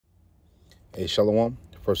Hey, Shalom.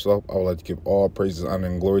 First off, I would like to give all praises, honor,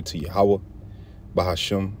 and glory to Yahweh,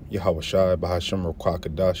 Bahashim, Yahweh Shai, Bahashim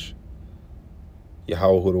Rukwakadash,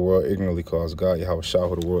 Yahweh, who the world ignorantly calls God, Yahweh Shai,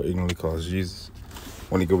 who the world ignorantly calls Jesus.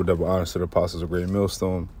 When he give a double honor to the apostles of Great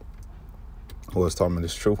Millstone, who has taught me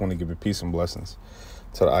this truth, when he give it peace and blessings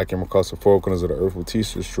to the I came across the four corners of the earth will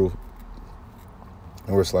teach this truth.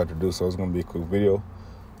 And we're slide to do so. It's going to be a quick video.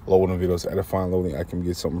 Loading the videos edifying, loading. I can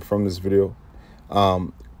get something from this video.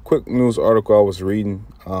 Quick news article I was reading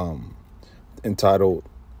entitled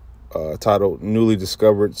Newly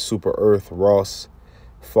Discovered Super Earth Ross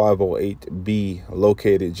 508b,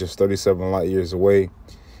 located just 37 light years away,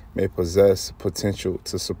 may possess potential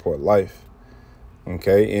to support life.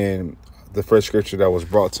 Okay, and the first scripture that was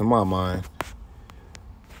brought to my mind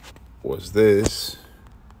was this: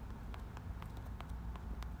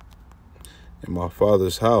 in my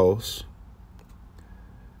Father's house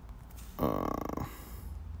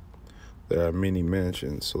there are many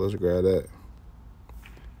mansions. So let's grab that.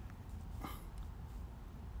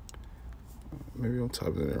 Maybe I'm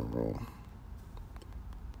typing it in wrong.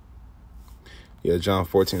 Yeah, John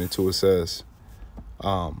 14:2, it says,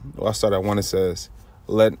 I start at 1. It says,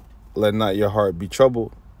 let not your heart be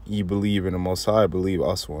troubled. Ye believe in the Most High, believe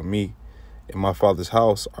also in me. In my Father's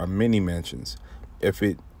house are many mansions. If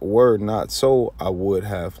it were not so, I would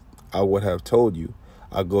have told you.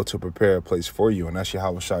 I go to prepare a place for you. And that's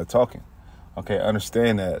Yahweh Shai talking. Okay,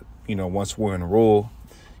 understand that, once we're in rule,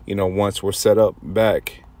 once we're set up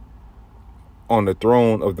back on the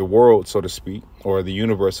throne of the world, so to speak, or the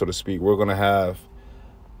universe, so to speak, we're going to have,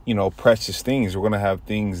 precious things. We're going to have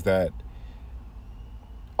things that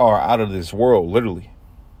are out of this world, literally.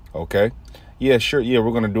 Okay. Yeah, sure. Yeah,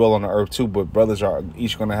 we're going to dwell on the earth too, but brothers are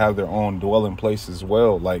each going to have their own dwelling place as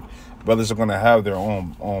well. Like, brothers are going to have their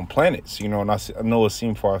own planets, and I know it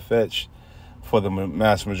seemed far-fetched for the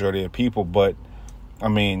mass majority of people, but I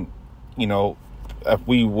mean, if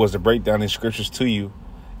we was to break down these scriptures to you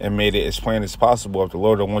and made it as plain as possible, if the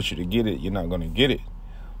Lord don't want you to get it, you're not going to get it.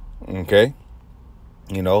 Okay.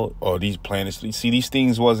 Or these planets, see, these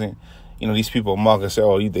things wasn't, these people mock and say,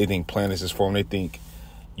 oh, they think planets is formed. They think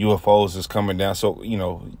UFOs is coming down. So,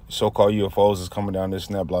 so-called UFOs is coming down, this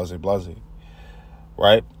and that, blase, blase.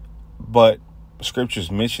 Right. But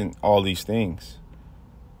scriptures mention all these things.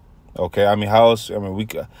 Okay. I mean, how else? I mean,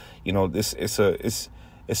 it's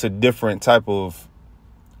a different type of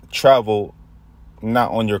travel,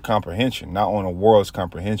 not on your comprehension, not on a world's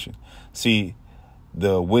comprehension. See,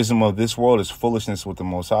 the wisdom of this world is foolishness with the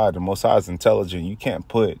Most High. The Most High is intelligent. You can't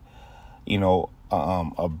put,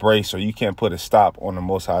 a brace, or you can't put a stop on the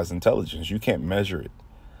Most High's intelligence. You can't measure it,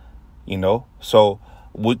 So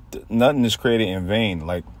nothing is created in vain.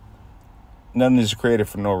 Like, nothing is created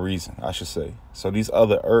for no reason, I should say. So these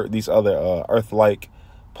other Earth-like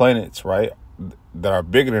planets, right, that are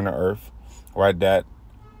bigger than the Earth, right, that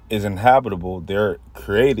is inhabitable, they're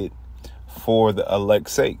created for the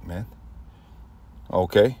elect's sake, man.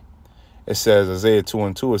 Okay. It says, Isaiah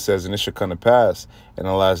 2:2, it says, and it shall come to pass in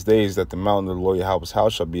the last days that the mountain of the Lord Yahweh's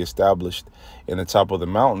house shall be established in the top of the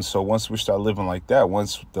mountain. So once we start living like that,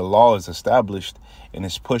 once the law is established and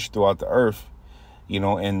it's pushed throughout the earth,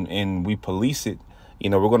 and we police it,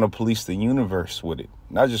 we're going to police the universe with it.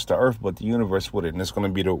 Not just the earth, but the universe with it. And it's going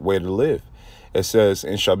to be the way to live. It says,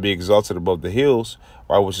 and shall be exalted above the hills,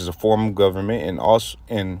 right, which is a form of government. And also,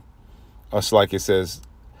 like it says,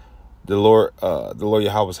 the Lord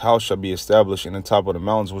Yahweh's house shall be established in the top of the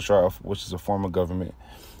mountains, which is a form of government.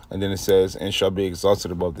 And then it says, and shall be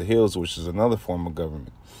exalted above the hills, which is another form of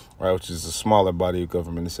government, right, which is a smaller body of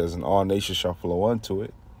government. It says, and all nations shall flow unto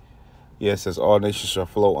it. Yeah, it says, all nations shall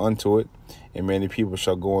flow unto it, and many people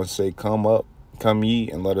shall go and say, come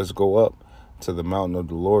ye, and let us go up to the mountain of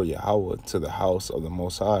the Lord Yahweh, to the house of the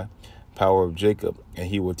Most High, power of Jacob, and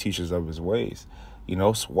he will teach us of his ways.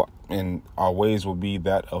 And our ways will be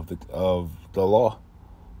that of the law.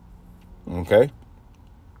 Okay,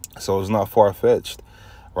 so it's not far-fetched,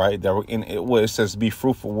 right? That it says, be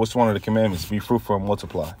fruitful. What's one of the commandments? Be fruitful and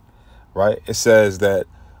multiply, right? It says that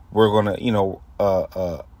we're gonna,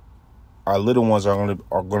 our little ones are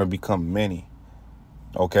gonna become many.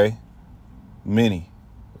 Okay, many.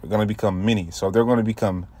 They're gonna become many. So if they're gonna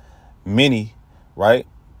become many, right?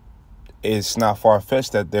 It's not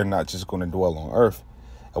far-fetched that they're not just going to dwell on earth.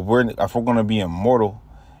 If we're going to be immortal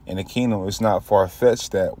in the kingdom, it's not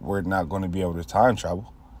far-fetched that we're not going to be able to time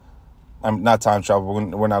travel. Not time travel.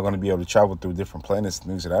 We're not going to be able to travel through different planets and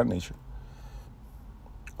things of that nature.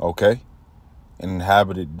 Okay? And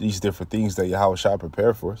inhabited these different things that Yahweh shall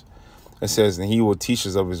prepare for us. It says, and he will teach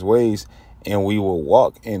us of his ways, and we will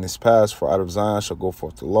walk in his paths. For out of Zion shall go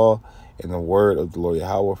forth the law, and the word of the Lord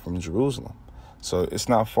Yahweh from Jerusalem. So it's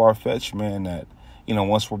not far-fetched, man, that,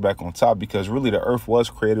 once we're back on top, because really the earth was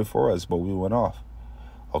created for us, but we went off.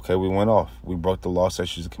 Okay, we went off. We broke the law,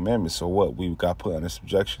 statutes, and commandments. So what? We got put under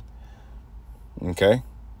subjection. Okay?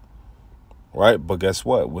 Right? But guess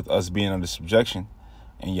what? With us being under subjection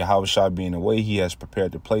and Yahweh Shai being away, he has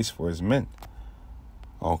prepared the place for his men.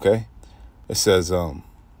 Okay? It says, I'm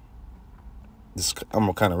going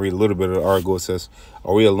to kind of read a little bit of the article. It says,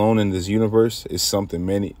 are we alone in this universe? Is something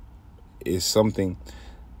many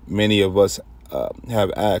of us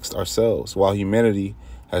have asked ourselves. While humanity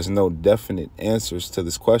has no definite answers to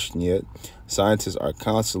this question yet, scientists are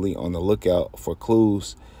constantly on the lookout for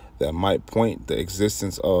clues that might point the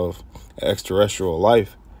existence of extraterrestrial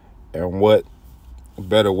life. And what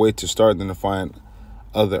better way to start than to find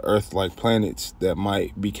other Earth-like planets that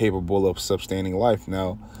might be capable of sustaining life?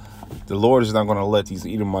 Now, the Lord is not going to let these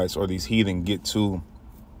Edomites or these heathen get to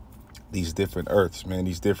these different Earths, man,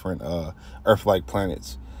 these different Earth-like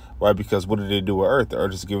planets. Right? Because what did they do with Earth? The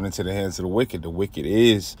Earth is given into the hands of the wicked. The wicked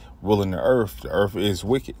is ruling the Earth. The Earth is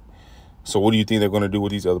wicked. So what do you think they're going to do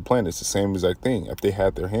with these other planets? The same exact thing if they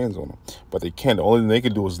had their hands on them. But they can't. The only thing they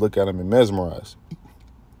can do is look at them and mesmerize.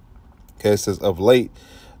 Okay, it says, of late,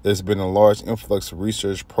 there's been a large influx of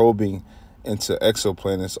research probing into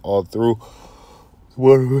exoplanets all through.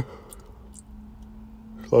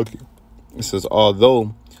 It says,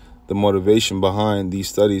 although the motivation behind these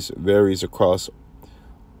studies varies across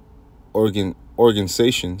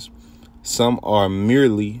organizations, some are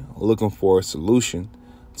merely looking for a solution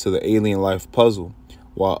to the alien life puzzle,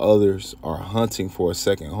 while others are hunting for a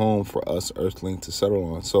second home for us Earthlings to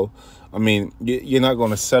settle on. So, I mean, you're not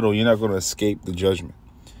going to settle. You're not going to escape the judgment.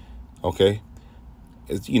 Okay?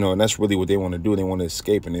 It's, and that's really what they want to do. They want to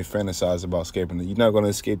escape, and they fantasize about escaping. You're not going to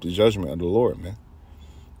escape the judgment of the Lord, man.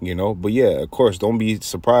 But yeah, of course, don't be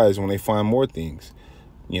surprised when they find more things,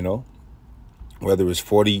 whether it's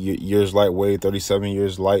 40 years light away, 37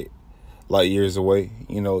 years light years away,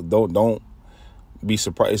 don't be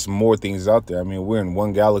surprised. It's more things out there. I mean, we're in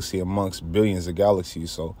one galaxy amongst billions of galaxies.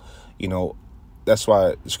 So, that's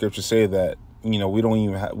why the scriptures say that,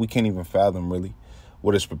 we can't even fathom really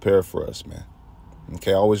what is prepared for us, man.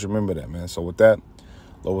 Okay, always remember that, man. So with that,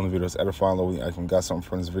 Lord, when the video is edifying, Lord, I got something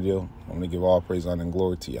from this video. I'm going to give all praise, honor, and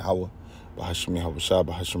glory to Yahweh. Bahashim Yahweh Shah,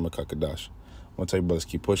 Bahashim Makakadash. I want to tell you, brothers,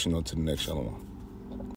 keep pushing on to the next Shalom.